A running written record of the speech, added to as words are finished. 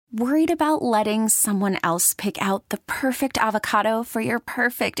Worried about letting someone else pick out the perfect avocado for your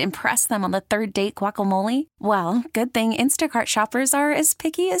perfect impress them on the third date guacamole? Well, good thing Instacart shoppers are as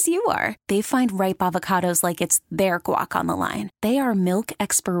picky as you are. They find ripe avocados like it's their guac on the line. They are milk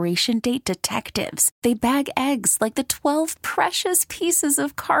expiration date detectives. They bag eggs like the 12 precious pieces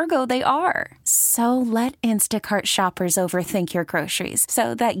of cargo they are. So let Instacart shoppers overthink your groceries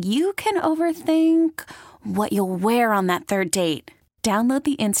so that you can overthink what you'll wear on that third date. Download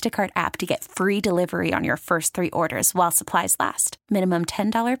the Instacart app to get free delivery on your first 3 orders while supplies last. Minimum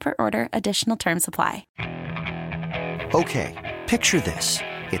 $10 per order. Additional terms apply. Okay, picture this.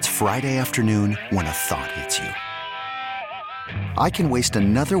 It's Friday afternoon when a thought hits you. I can waste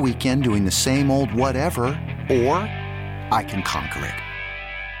another weekend doing the same old whatever, or I can conquer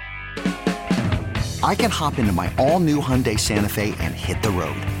it. I can hop into my all-new Hyundai Santa Fe and hit the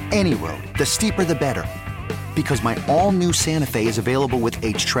road. Any road. The steeper, the better. Because my all-new Santa Fe is available with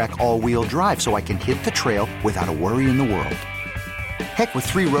H-Track all-wheel drive, so I can hit the trail without a worry in the world. Heck, with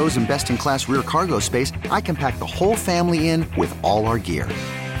 3 rows and best-in-class rear cargo space, I can pack the whole family in with all our gear.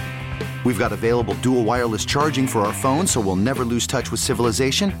 We've got available dual wireless charging for our phones, so we'll never lose touch with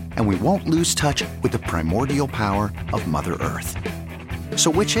civilization, and we won't lose touch with the primordial power of Mother Earth.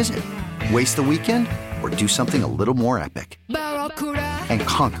 So which is it? Waste the weekend or do something a little more epic and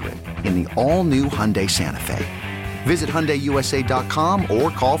conquer it in the all-new Hyundai Santa Fe. Visit HyundaiUSA.com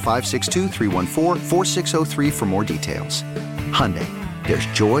or call 562-314-4603 for more details. Hyundai, there's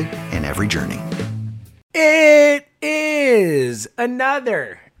joy in every journey. It is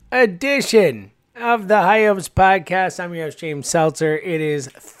another edition of the High Hopes Podcast. I'm your host, James Seltzer. It is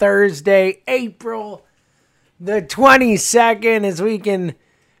Thursday, April the 22nd, as we can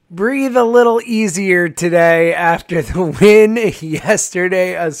breathe a little easier today after the win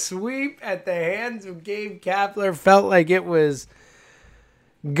yesterday. A sweep at the hands of Gabe Kapler felt like it was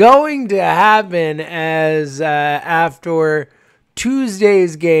going to happen, as after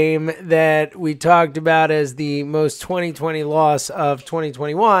Tuesday's game that we talked about as the most 2020 loss of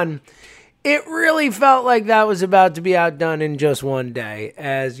 2021, it really felt like that was about to be outdone in just one day,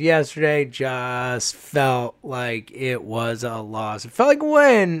 as yesterday just felt like it was a loss. It felt like a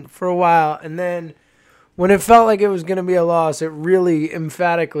win for a while, and then when it felt like it was going to be a loss, it really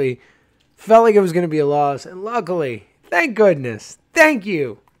emphatically felt like it was going to be a loss. And luckily, thank goodness, thank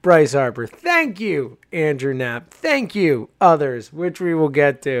you, Bryce Harper, thank you, Andrew Knapp, thank you, others, which we will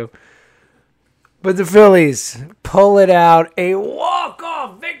get to. But the Phillies pull it out, a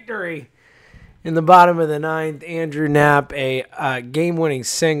walk-off victory in the bottom of the ninth. Andrew Knapp, a game-winning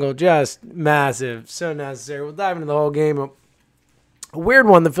single, just massive, so necessary. We'll dive into the whole game. A weird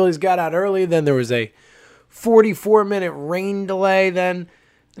one. The Phillies got out early. Then there was a 44-minute rain delay. Then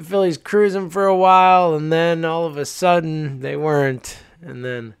the Phillies cruising for a while, and then all of a sudden they weren't. And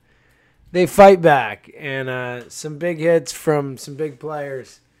then they fight back, and some big hits from some big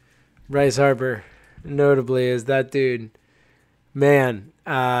players. Bryce Harper, notably, is that dude. Man,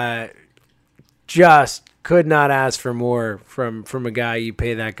 just could not ask for more from a guy you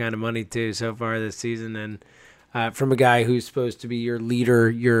pay that kind of money to so far this season, and from a guy who's supposed to be your leader,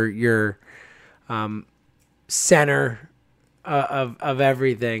 your center of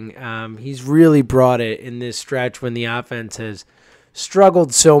everything. He's really brought it in this stretch when the offense has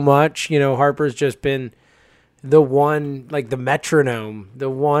struggled so much. You know, Harper's just been the one, like the metronome, the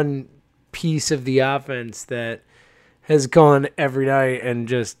one piece of the offense that has gone every night and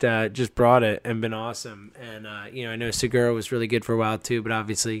just brought it and been awesome. And, I know Segura was really good for a while too, but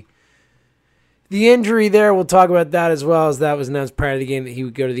obviously the injury there, we'll talk about that as well, as that was announced prior to the game that he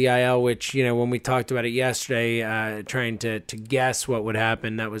would go to the IL, which, when we talked about it yesterday, trying to guess what would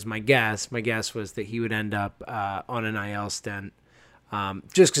happen, that was my guess. My guess was that he would end up on an IL stent,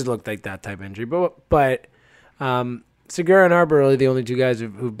 just because it looked like that type of injury. But Segura and Harper are really the only two guys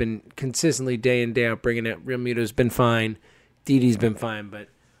who've been consistently day in, day out bringing it. Realmuto's been fine. Didi's been fine, but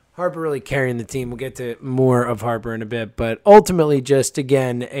Harper really carrying the team. We'll get to more of Harper in a bit, but ultimately just,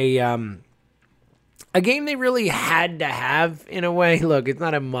 again, a game they really had to have in a way. Look, it's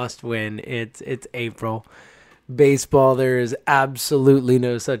not a must-win. It's April. Baseball, there is absolutely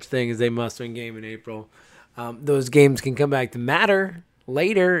no such thing as a must-win game in April. Those games can come back to matter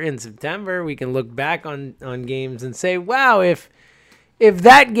later in September. We can look back on games and say, wow, if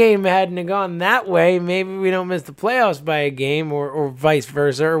that game hadn't gone that way, maybe we don't miss the playoffs by a game or vice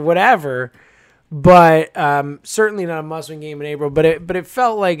versa or whatever. But certainly not a must-win game in April. But it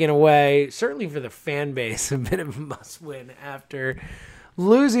felt like, in a way, certainly for the fan base, a bit of a must-win after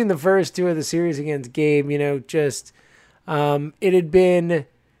losing the first 2 of the series against Gabe. It had been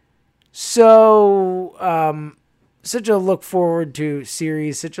so look forward to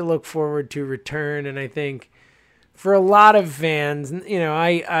series, such a look forward to return. And I think for a lot of fans,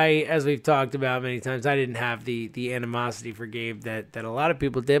 I as we've talked about many times, I didn't have the animosity for Gabe that a lot of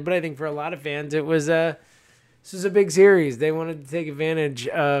people did. But I think for a lot of fans, this was a big series. They wanted to take advantage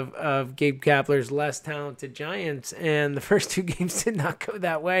of Gabe Kapler's less talented Giants. And the first two games did not go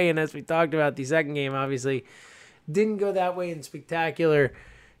that way. And as we talked about, the second game obviously didn't go that way in spectacular,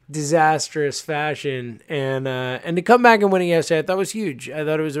 disastrous fashion, and to come back and win it yesterday, I thought was huge. I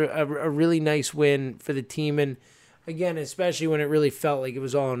thought it was a really nice win for the team, and again, especially when it really felt like it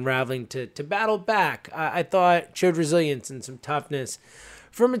was all unraveling, to battle back. I thought showed resilience and some toughness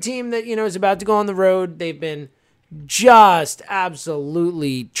from a team that is about to go on the road. They've been just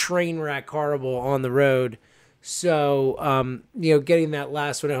absolutely train wreck horrible on the road. So, getting that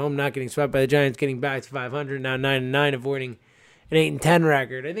last one at home, not getting swept by the Giants, getting back to 500, now 9-9, avoiding an 8-10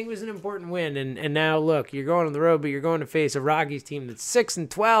 record, I think was an important win. And now, look, you're going on the road, but you're going to face a Rockies team that's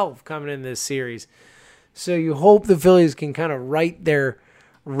 6-12 coming in this series. So you hope the Phillies can kind of right their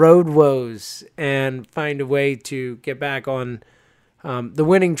road woes and find a way to get back on the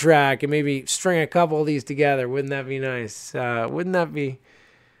winning track and maybe string a couple of these together. Wouldn't that be nice? Wouldn't that be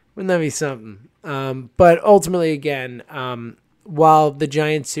something? But ultimately, again, while the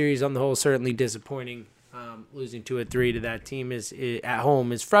Giants series on the whole certainly disappointing, losing 2-3 to that team is at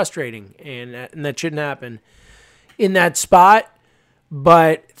home is frustrating, and that shouldn't happen in that spot.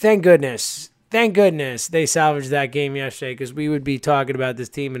 But thank goodness they salvaged that game yesterday, because we would be talking about this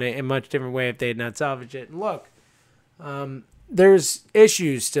team in a much different way if they had not salvaged it. And look, there's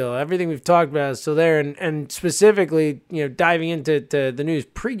issues still. Everything we've talked about is still there, and specifically, diving into the news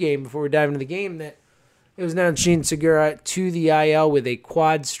pregame before we dive into the game, that it was announced Jean Segura to the IL with a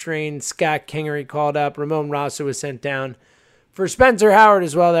quad strain. Scott Kingery called up. Ramon Rosso was sent down for Spencer Howard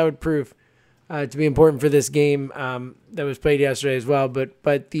as well. That would prove to be important for this game that was played yesterday as well.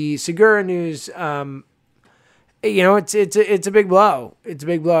 But the Segura news, it's a big blow. It's a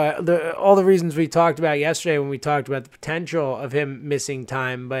big blow. All the reasons we talked about yesterday when we talked about the potential of him missing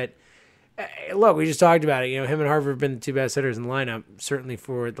time. But look, we just talked about it. Him and Harvard have been the two best hitters in the lineup, certainly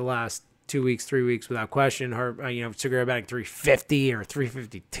for the last 2 weeks, 3 weeks, without question. Segura batting 350 or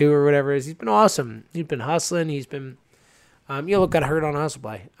 352 or whatever it is. He's been awesome. He's been hustling. He's been, got hurt on a hustle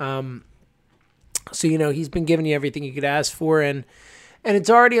play. So he's been giving you everything you could ask for, and it's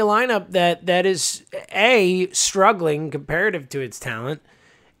already a lineup that is A, struggling comparative to its talent,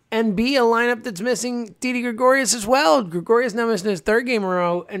 and B, a lineup that's missing Didi Gregorius as well. Gregorius now missing his third game in a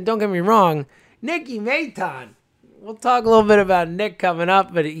row, and don't get me wrong, Nicky Maton. We'll talk a little bit about Nick coming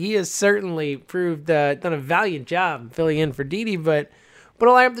up, but he has certainly done a valiant job filling in for Didi, but a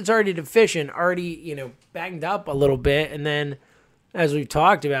lineup that's already deficient, already, banged up a little bit, and then, as we've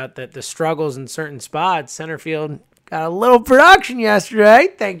talked about, the struggles in certain spots, center field got a little production yesterday.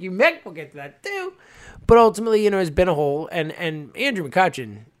 Thank you, Mick. We'll get to that too. But ultimately, has been a hole. And Andrew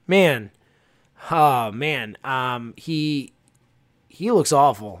McCutchen, he looks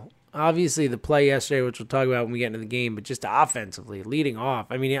awful. Obviously, the play yesterday, which we'll talk about when we get into the game, but just offensively, leading off.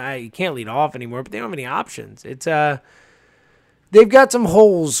 I mean, you can't lead off anymore, but they don't have any options. It's they've got some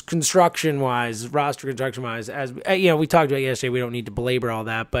holes construction-wise, roster construction-wise. As we talked about yesterday, we don't need to belabor all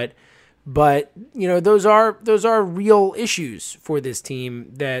that, but those are real issues for this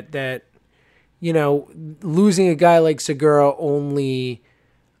team that losing a guy like Segura only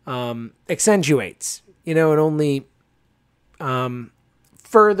accentuates, and only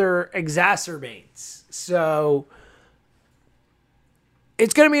further exacerbates. So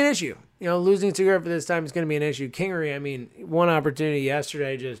it's going to be an issue. Losing Segura for this time is going to be an issue. Kingery, one opportunity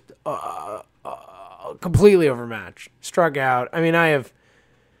yesterday, just completely overmatched. Struck out. I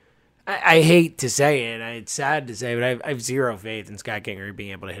hate to say it. It's sad to say, but I have zero faith in Scott Kingery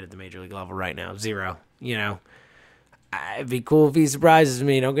being able to hit at the major league level right now. Zero. It'd be cool if he surprises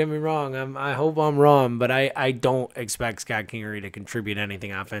me. Don't get me wrong. I hope I'm wrong, but I don't expect Scott Kingery to contribute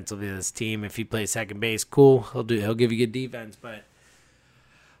anything offensively to this team. If he plays second base, cool. He'll give you good defense, but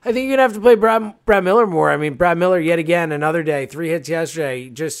I think you're gonna have to play Brad Miller more. Brad Miller yet again, another day, 3 hits yesterday.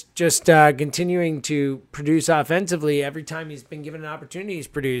 Just continuing to produce offensively every time he's been given an opportunity. He's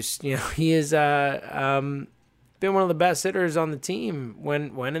produced. He has been one of the best hitters on the team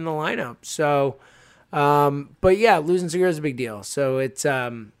when in the lineup. So, but yeah, losing Segura is a big deal. So it's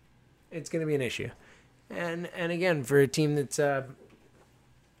gonna be an issue, and again for a team that's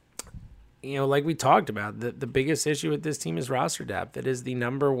like we talked about, the biggest issue with this team is roster depth. It is the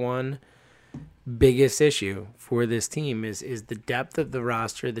number one biggest issue for this team is the depth of the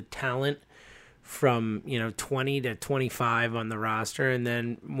roster, the talent from 20 to 25 on the roster, and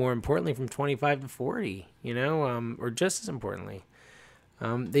then more importantly from 25 to 40. Or just as importantly,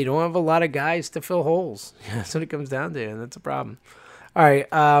 they don't have a lot of guys to fill holes. That's what it comes down to, and that's a problem. All right,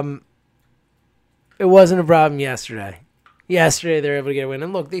 it wasn't a problem yesterday. Yesterday, they were able to get a win.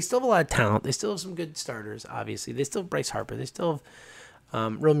 And look, they still have a lot of talent. They still have some good starters, obviously. They still have Bryce Harper. They still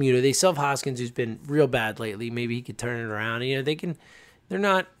have Real Muto. They still have Hoskins, who's been real bad lately. Maybe he could turn it around. They're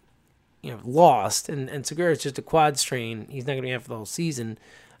not, lost. And Segura's just a quad strain. He's not going to be out for the whole season.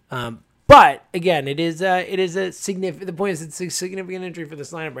 But, again, it is a significant – the point is it's a significant injury for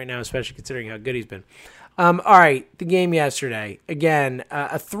this lineup right now, especially considering how good he's been. All right, the game yesterday. Again,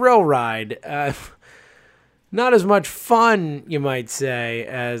 a thrill ride. Not as much fun, you might say,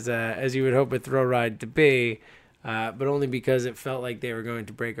 as you would hope a thrill ride to be, but only because it felt like they were going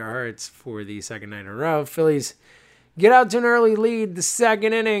to break our hearts for the second night in a row. Phillies get out to an early lead the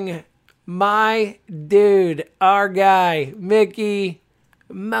second inning. My dude, our guy, Mickey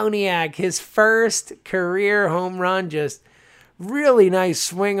Moniak, his first career home run, just really nice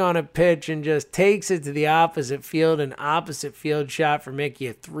swing on a pitch and just takes it to the opposite field. An opposite field shot for Mickey,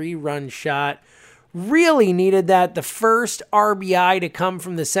 a 3-run shot. Really needed that. The first RBI to come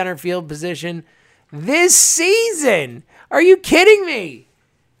from the center field position this season. Are you kidding me?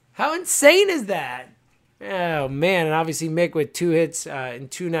 How insane is that? Oh, man. And obviously Mick with 2 hits in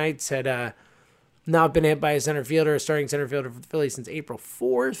 2 nights had not been hit by a center fielder, a starting center fielder for the Phillies since April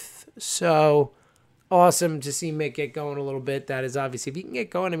 4th. So awesome to see Mick get going a little bit. That is obviously, if he can get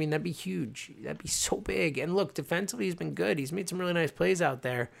going, that'd be huge. That'd be so big. And look, defensively he's been good. He's made some really nice plays out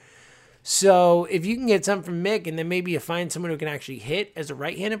there. So if you can get something from Mick and then maybe you find someone who can actually hit as a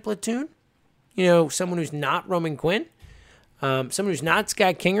right-handed platoon, someone who's not Roman Quinn, someone who's not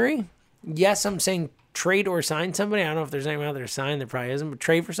Scott Kingery. Yes, I'm saying trade or sign somebody. I don't know if there's anyone out there to sign. There probably isn't, but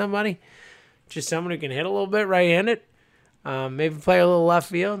trade for somebody. Just someone who can hit a little bit right-handed. Maybe play a little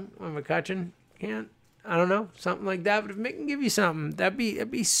left field when McCutchen can't. I don't know, something like that. But if Mick can give you something, that'd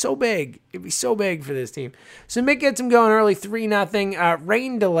be so big. It'd be so big for this team. So Mick gets him going early, 3-0.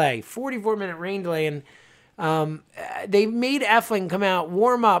 Rain delay, 44-minute rain delay, and they made Eflin come out,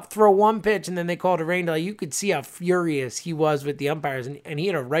 warm up, throw one pitch, and then they called a rain delay. You could see how furious he was with the umpires, and he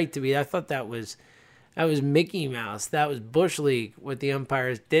had a right to be. I thought that was Mickey Mouse. That was Bush League what the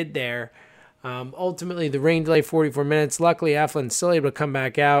umpires did there. Ultimately, the rain delay, 44 minutes. Luckily, Eflin's still able to come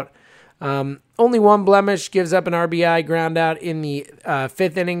back out. Only one blemish, gives up an RBI ground out in the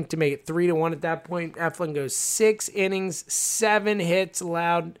 5th inning to make it 3-1 at that point. Eflin goes 6 innings, 7 hits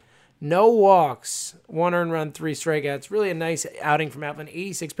allowed, no walks, 1 earned run, 3 strikeouts. Really a nice outing from Eflin,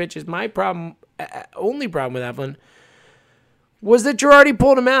 86 pitches. My only problem with Eflin was that Girardi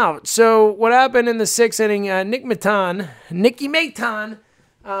pulled him out. So what happened in the 6th inning, Nicky Maton,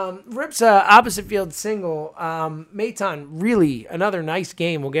 rips a opposite field single. Maton, really another nice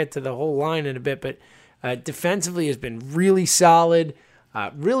game. We'll get to the whole line in a bit, but defensively has been really solid.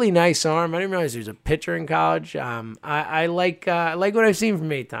 Really nice arm. I didn't realize he was a pitcher in college. I like what I've seen from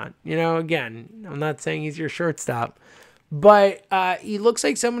Maton. Again, I'm not saying he's your shortstop, but he looks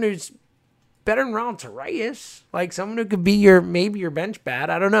like someone who's better than Ronald Torreyes, like someone who could be maybe your bench bat.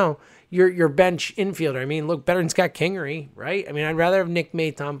 I don't know. Your bench infielder. Look better than Scott Kingery, right? I'd rather have Nick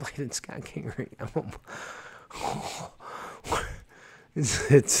Maton play than Scott Kingery.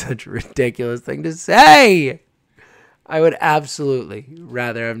 It's such a ridiculous thing to say. I would absolutely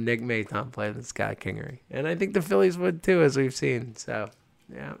rather have Nick Maton play than Scott Kingery. And I think the Phillies would too, as we've seen. So,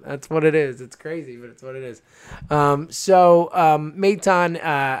 yeah, that's what it is. It's crazy, but it's what it is. Maton,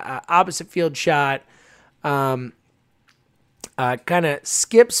 opposite field shot, kind of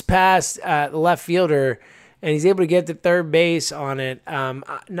skips past the left fielder, and he's able to get to third base on it,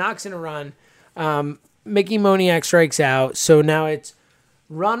 knocks in a run. Mickey Moniak strikes out, so now it's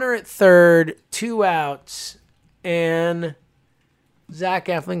runner at third, 2 outs, and Zach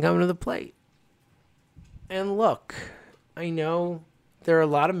Eflin coming to the plate. And look, I know there are a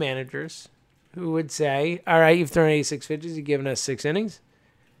lot of managers who would say, all right, you've thrown 86 pitches, you've given us 6 innings.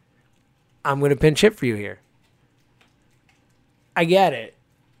 I'm going to pinch hit for you here. I get it.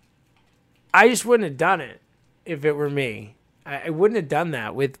 I just wouldn't have done it if it were me. I wouldn't have done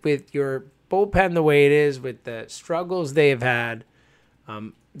that with your bullpen the way it is, with the struggles they have had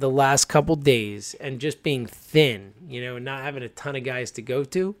the last couple days, and just being thin, and not having a ton of guys to go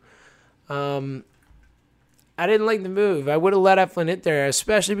to. I didn't like the move. I would have let Eflin hit there,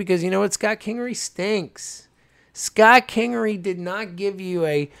 especially because, Scott Kingery stinks. Scott Kingery did not give you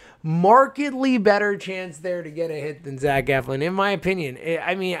a markedly better chance there to get a hit than Zach Eflin, in my opinion.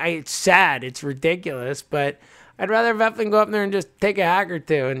 It's sad. It's ridiculous, but I'd rather have Eflin go up there and just take a hack or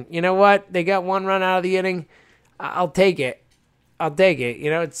two. And you know what? They got one run out of the inning. I'll take it.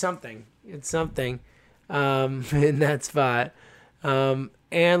 It's something. It's something in that spot. And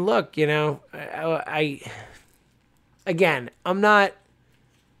look, I'm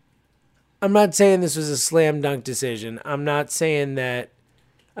not saying this was a slam dunk decision. I'm not saying that.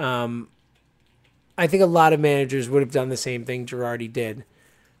 I think a lot of managers would have done the same thing Girardi did,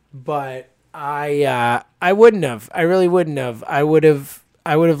 but I wouldn't have. I really wouldn't have. I would have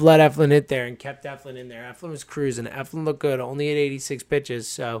let Eflin hit there and kept Eflin in there. Eflin was cruising. Eflin looked good. Only at 86 pitches.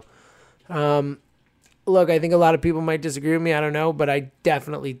 So, look, I think a lot of people might disagree with me. I don't know, but I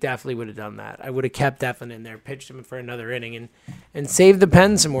definitely would have done that. I would have kept Eflin in there, pitched him for another inning, and saved the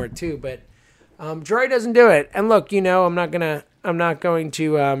pen some more too. But Girardi doesn't do it. And look, I'm not going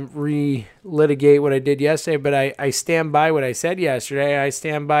to relitigate what I did yesterday, but I stand by what I said yesterday. I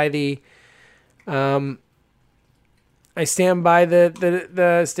stand by the statement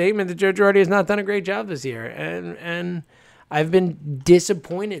that Joe Girardi has not done a great job this year, and I've been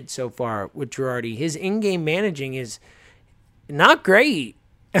disappointed so far with Girardi. His in-game managing is not great.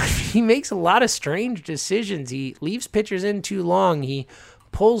 He makes a lot of strange decisions. He leaves pitchers in too long. He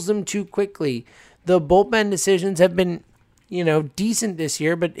pulls them too quickly. The bullpen decisions have been, decent this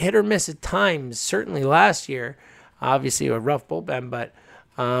year, but hit or miss at times. Certainly last year, obviously a rough bullpen, but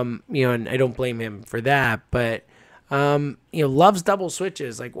and I don't blame him for that. But loves double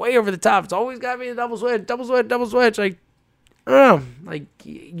switches, like way over the top. It's always got to be a double switch. Like, I don't know, like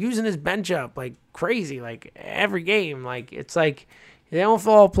using his bench up like crazy, like every game. Like it's like they don't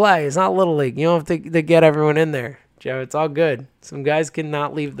fall play. It's not Little League. You don't have to get everyone in there, Joe. It's all good. Some guys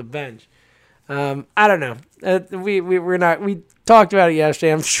cannot leave the bench. I don't know. We talked about it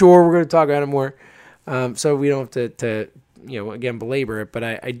yesterday. I'm sure we're going to talk about it more. So we don't have to again belabor it. But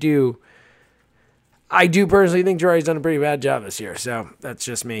I do personally think Girardi's done a pretty bad job this year. So that's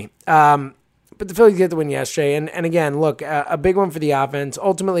just me. But the Phillies get the win yesterday. And again, look, a big one for the offense.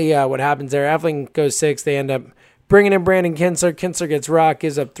 Ultimately, what happens there, Eflin goes 6. They end up bringing in Brandon Kinsler. Kinsler gets rocked,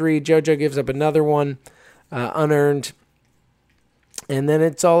 gives up 3. JoJo gives up another one, unearned. And then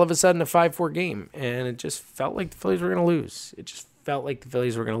it's all of a sudden a 5-4 game. And it just felt like the Phillies were going to lose.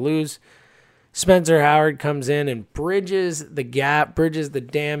 Spencer Howard comes in and bridges the gap, bridges the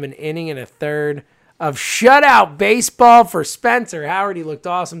dam, an inning and a third of shutout baseball for Spencer Howard. He looked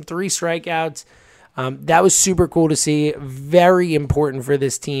awesome. 3 strikeouts. That was super cool to see. Very important for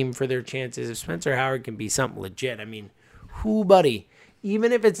this team, for their chances. If Spencer Howard can be something legit, I mean, who, buddy?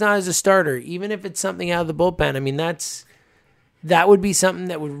 Even if it's not as a starter, even if it's something out of the bullpen, I mean, that would be something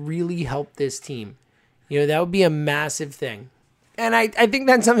that would really help this team. That would be a massive thing. And I think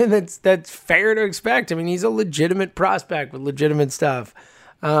that's something that's fair to expect. I mean, he's a legitimate prospect with legitimate stuff.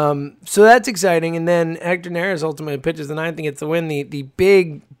 So that's exciting. And then Hector Neris ultimately pitches the 9th and gets the win. The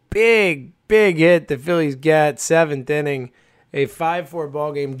big hit the Phillies get, 7th inning, a 5-4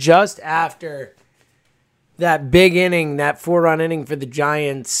 ball game just after that big inning, that 4-run inning for the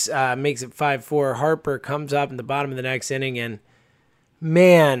Giants makes it 5-4. Harper comes up in the bottom of the next inning, and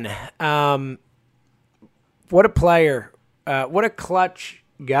man, what a player. What a clutch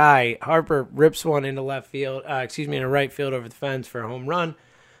guy. Harper rips one into right field over the fence for a home run.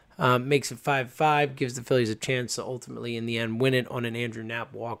 Makes it 5-5, gives the Phillies a chance to ultimately, in the end, win it on an Andrew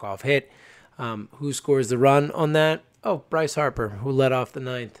Knapp walk-off hit. Who scores the run on that? Oh, Bryce Harper, who led off the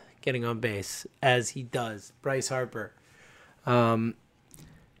 9th, getting on base, as he does. Bryce Harper.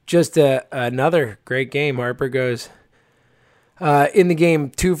 Just another great game. Harper goes in the game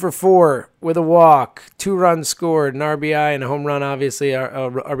 2 for 4 with a walk, 2 runs scored, an RBI and a home run, obviously.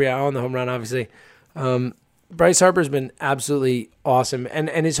 RBI on the home run, obviously. Bryce Harper's been absolutely awesome.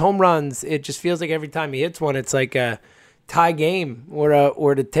 And his home runs, it just feels like every time he hits one, it's like a tie game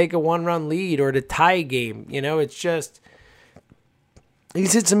or to take a 1-run lead or to tie a game. It's just,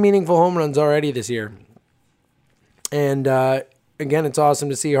 he's hit some meaningful home runs already this year. And again, it's awesome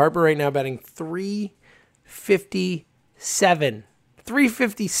to see Harper right now batting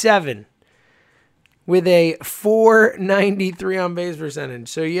 .357 with a .493 on base percentage.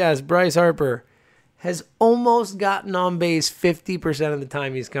 So yes, Bryce Harper has almost gotten on base 50% of the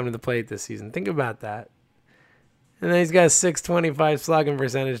time he's come to the plate this season. Think about that. And then he's got a .625 slugging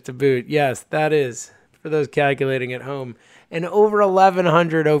percentage to boot. Yes, that is, for those calculating at home, and over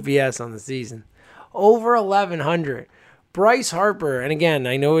 1,100 OPS on the season. Over 1,100. Bryce Harper, and again,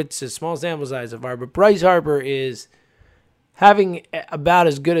 I know it's a small sample size of Harper, but Bryce Harper is having about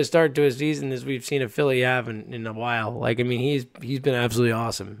as good a start to his season as we've seen a Philly have in a while. Like, I mean, he's been absolutely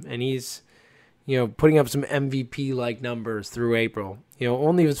awesome, and he's putting up some MVP-like numbers through April.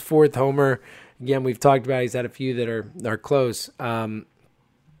 Only his 4th homer, Again, we've talked about he's had a few that are close.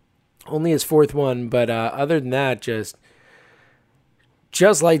 Only his fourth one, but other than that, just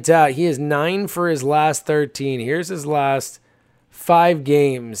lights out. He is 9 for his last 13. Here's his last 5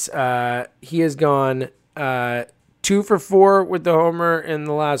 games. He has gone 2 for 4 with the homer in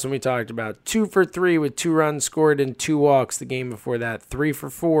the last one we talked about. 2 for 3 with 2 runs scored and 2 walks the game before that. 3 for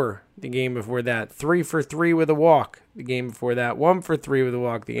 4 the game before that. 3 for 3 with a walk the game before that. 1 for 3 with a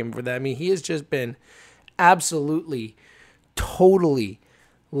walk the game before that. I mean, he has just been absolutely, totally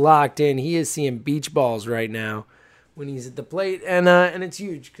locked in. He is seeing beach balls right now when he's at the plate, and it's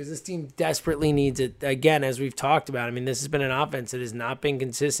huge because this team desperately needs it. Again, as we've talked about, I mean, this has been an offense that has not been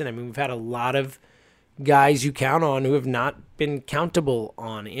consistent. I mean, we've had a lot of guys you count on who have not been countable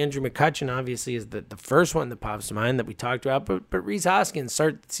on. Andrew McCutchen obviously is the first one that pops to mind that we talked about, but Rhys Hoskins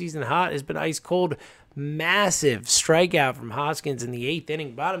started the season hot, has been ice cold. Massive strikeout from Hoskins in the 8th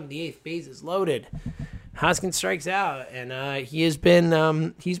inning. Bottom of the 8th, bases loaded. Hoskins strikes out, and he's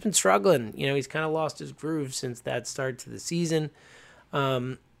been struggling. You know, he's kind of lost his groove since that start to the season.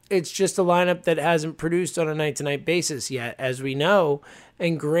 It's just a lineup that hasn't produced on a night-to-night basis yet, as we know.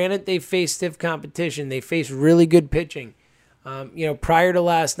 And granted, they faced stiff competition. They faced really good pitching. Prior to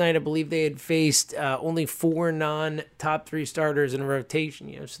last night, I believe they had faced only 4 non-top 3 starters in a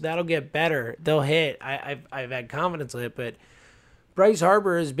rotation. So that'll get better. They'll hit. I've had confidence in it, but Bryce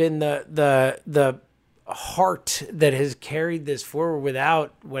Harper has been the heart that has carried this forward.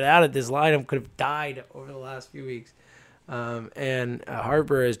 Without it, this lineup could have died over the last few weeks. And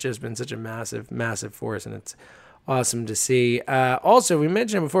Harper has just been such a massive, massive force, and it's awesome to see. Also, we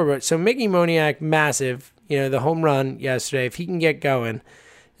mentioned it before, but so Mickey Moniak, massive, the home run yesterday. If he can get going,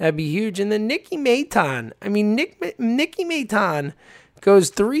 that'd be huge. And then Nicky Maton. I mean, Nicky Maton goes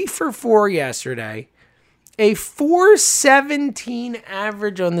 3 for 4 yesterday. A 417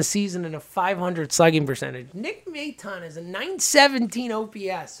 average on the season and a 500 slugging percentage. Nick Maton is a 917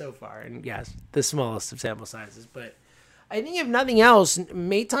 OPS so far. And yes, the smallest of sample sizes. But I think if nothing else,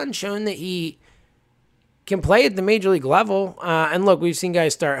 Maton's shown that he can play at the major league level. And look, we've seen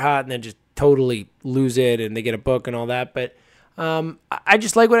guys start hot and then just totally lose it and they get a book and all that. But I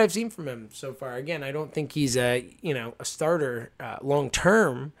just like what I've seen from him so far. Again, I don't think he's a starter long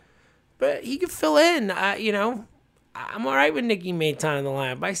term. But he could fill in. I'm all right with Nicky Maton in the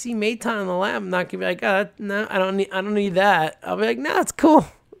lineup. I see Maton in the lineup. I'm not gonna be like, no, I don't need that. I'll be like, no, it's cool.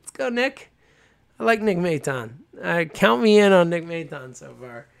 Let's go, Nick. I like Nick Maton. Count me in on Nick Maton so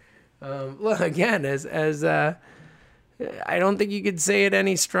far. Look, again, as I don't think you could say it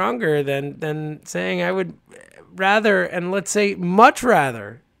any stronger than saying I would rather, and let's say much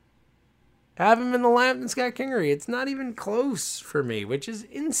rather, have him in the lineup than Scott Kingery. It's not even close for me, which is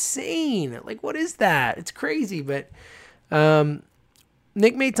insane. Like, what is that? It's crazy, but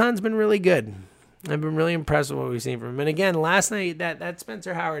Nick Maton's been really good. I've been really impressed with what we've seen from him. And again, last night, that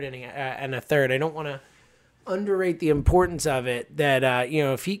Spencer Howard inning and a third, I don't want to underrate the importance of it, that,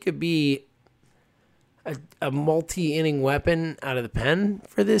 if he could be a multi-inning weapon out of the pen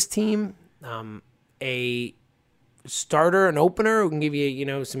for this team, a starter, an opener who can give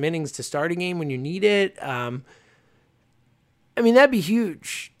you, some innings to start a game when you need it. That'd be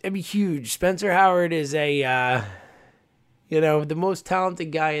huge. That'd be huge. Spencer Howard is the most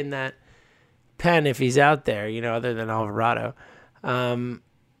talented guy in that pen if he's out there, other than Alvarado,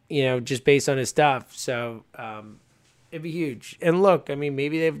 just based on his stuff. So it'd be huge. And look,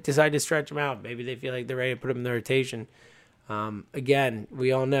 maybe they've decided to stretch him out. Maybe they feel like they're ready to put him in the rotation. Again,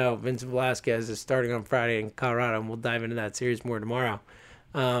 we all know Vincent Velasquez is starting on Friday in Colorado, and we'll dive into that series more tomorrow.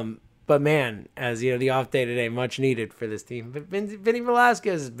 But man, as the off day today, much needed for this team. But Vinny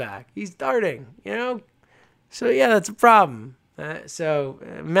Velasquez is back. He's starting, So yeah, that's a problem.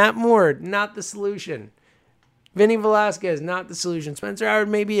 Matt Moore, not the solution. Vinny Velasquez, not the solution. Spencer Howard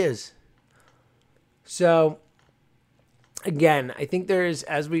maybe is. So again, I think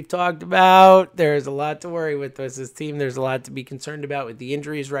as we've talked about, there's a lot to worry with this team. There's a lot to be concerned about with the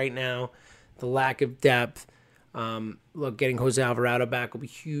injuries right now, the lack of depth. Look, getting Jose Alvarado back will be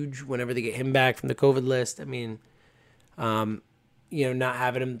huge whenever they get him back from the COVID list. Not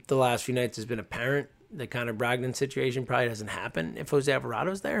having him the last few nights has been apparent. The Connor Brogdon situation probably doesn't happen if Jose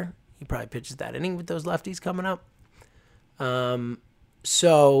Alvarado's there. He probably pitches that inning with those lefties coming up.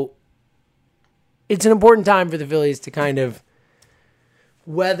 So it's an important time for the Phillies to kind of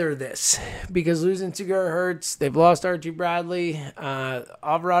weather this, because losing Segura hurts. They've lost Archie Bradley.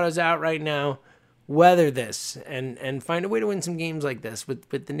 Alvarado's out right now. Weather this and find a way to win some games like this with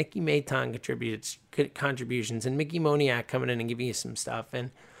the Nicky Maton contributions and Mickey Moniak coming in and giving you some stuff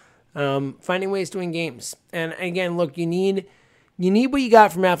and finding ways to win games. And again, look, you need You need what you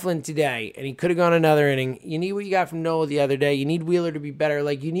got from Eflin today, and he could have gone another inning. You need what you got from Nola the other day. You need Wheeler to be better.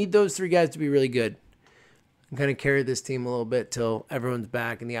 Like, you need those three guys to be really good and kind of carry this team a little bit till everyone's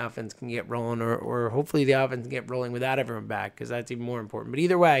back and the offense can get rolling, or hopefully the offense can get rolling without everyone back, because that's even more important. But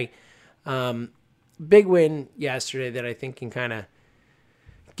either way, big win yesterday that I think can kind of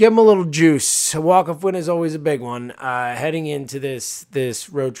give them a little juice. A walk-off win is always a big one heading into this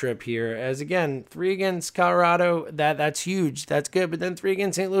road trip here. As, again, 3 against Colorado, that's huge. That's good. But then 3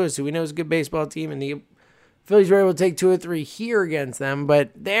 against St. Louis, who we know is a good baseball team. And the Phillies were able to take 2 or 3 here against them.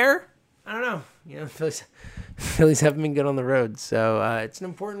 But there, I don't know. You know, Phillies haven't been good on the road. So it's an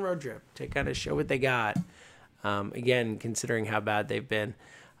important road trip to kind of show what they got. Again, considering how bad they've been.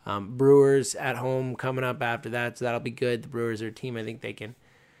 Brewers at home coming up after that, so that'll be good. The Brewers are a team I think they can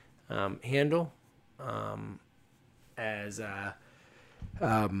handle I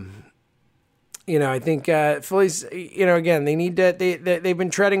think Phillies, again, they need to, they've been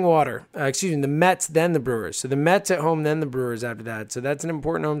treading water. The Mets, then the Brewers. So the Mets at home, then the Brewers after that. So that's an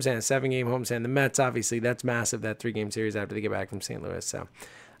important homestand, a 7-game homestand. The Mets, obviously, that's massive, that 3-game series after they get back from St. Louis. So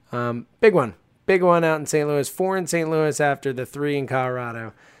big one out in St. Louis. 4 in St. Louis after the 3 in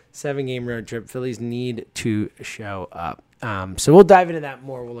Colorado. 7-game road trip. Phillies need to show up. So we'll dive into that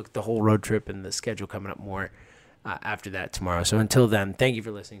more. We'll look at the whole road trip and the schedule coming up more after that tomorrow. So until then, thank you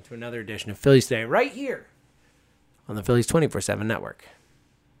for listening to another edition of Phillies Today right here on the Phillies 24/7 Network.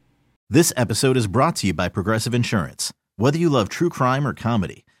 This episode is brought to you by Progressive Insurance. Whether you love true crime or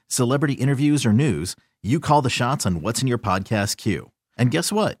comedy, celebrity interviews or news, you call the shots on what's in your podcast queue. And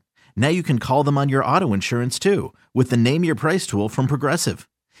guess what? Now you can call them on your auto insurance too with the Name Your Price tool from Progressive.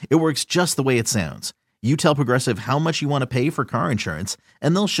 It works just the way it sounds. You tell Progressive how much you want to pay for car insurance,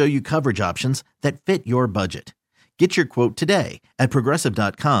 and they'll show you coverage options that fit your budget. Get your quote today at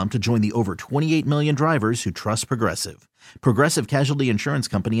Progressive.com to join the over 28 million drivers who trust Progressive. Progressive Casualty Insurance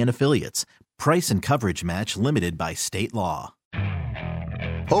Company and Affiliates. Price and coverage match limited by state law.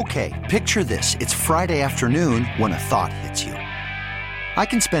 Okay, picture this. It's Friday afternoon when a thought hits you. I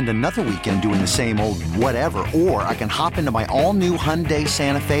can spend another weekend doing the same old whatever, or I can hop into my all-new Hyundai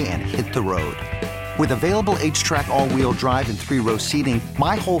Santa Fe and hit the road. With available H-Track all-wheel drive and 3-row seating,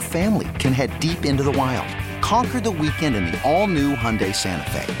 my whole family can head deep into the wild. Conquer the weekend in the all-new Hyundai Santa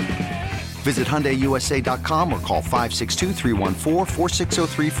Fe. Visit HyundaiUSA.com or call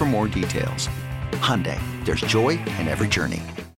 562-314-4603 for more details. Hyundai, there's joy in every journey.